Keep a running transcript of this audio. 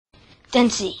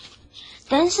Density.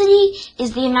 Density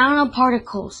is the amount of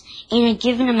particles in a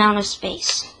given amount of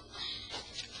space.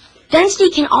 Density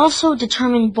can also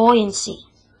determine buoyancy,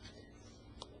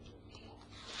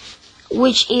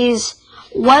 which is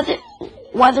whether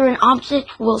an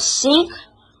object will sink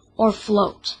or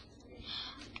float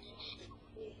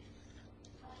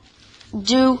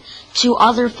due to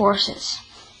other forces.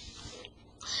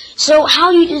 So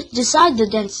how do you decide the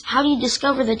density? How do you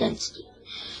discover the density?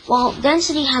 Well,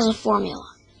 density has a formula.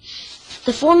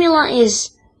 The formula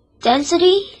is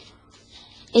density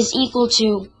is equal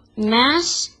to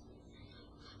mass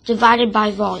divided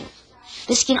by volume.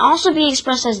 This can also be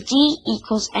expressed as D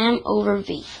equals M over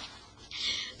V.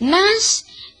 Mass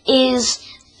is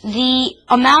the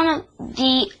amount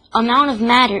of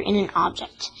matter in an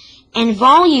object, and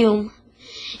volume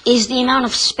is the amount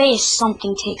of space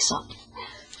something takes up.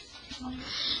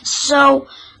 So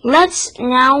let's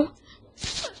now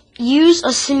use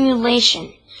a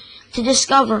simulation to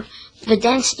discover the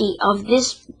density of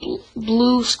this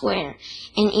blue square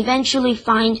and eventually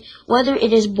find whether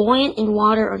it is buoyant in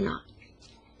water or not.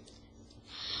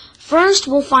 First,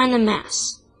 we'll find the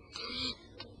mass.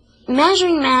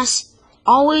 Measuring mass,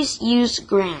 always use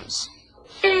grams.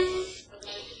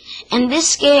 And this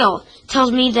scale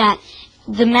tells me that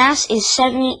the mass is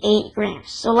 78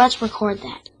 grams. So let's record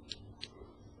that.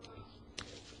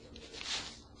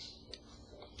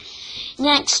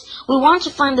 Next, we want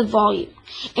to find the volume.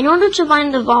 In order to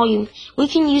find the volume, we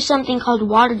can use something called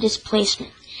water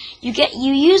displacement. You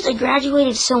use a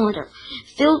graduated cylinder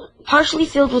partially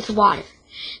filled with water.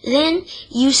 Then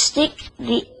you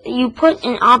put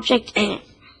an object in it,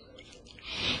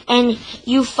 and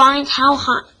you find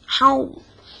how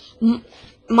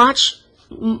much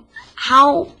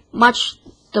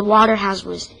the water has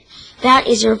risen. That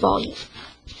is your volume.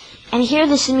 And here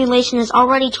the simulation has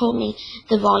already told me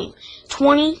the volume,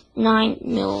 29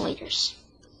 milliliters.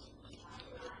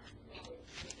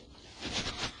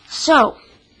 So,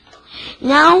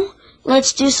 now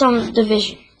let's do some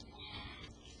division.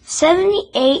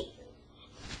 78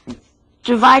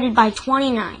 divided by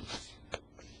 29,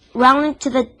 rounded to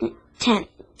the tenth,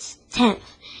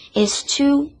 is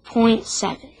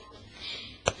 2.7.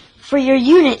 For your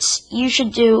units, you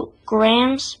should do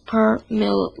grams per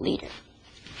milliliter.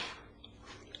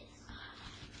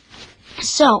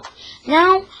 So,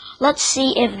 now let's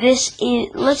see if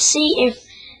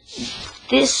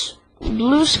this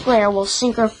blue square will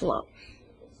sink or float.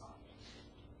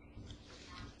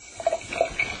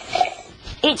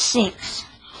 It sinks.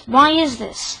 Why is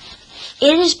this?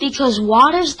 It is because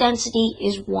water's density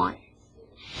is 1.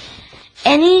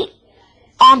 Any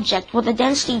object with a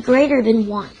density greater than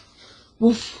 1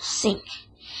 will sink.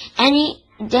 Any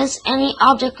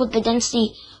object with the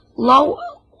density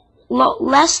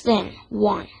less than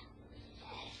 1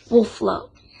 will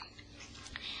float.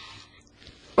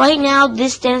 Right now,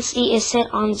 this density is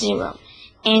set on 0,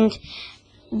 and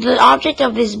the object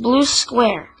of this blue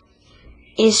square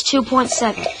is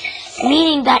 2.7,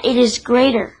 meaning that it is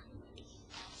greater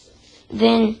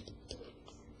than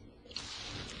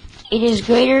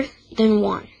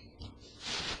 1.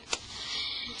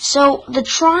 So the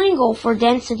triangle for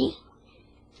density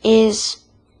is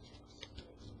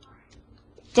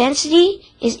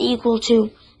equal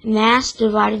to mass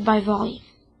divided by volume.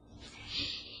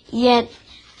 Yet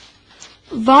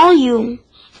volume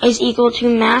is equal to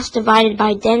mass divided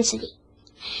by density.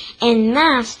 And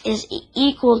mass is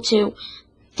equal to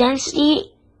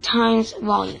density times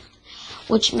volume,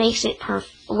 which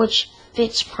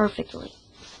fits perfectly.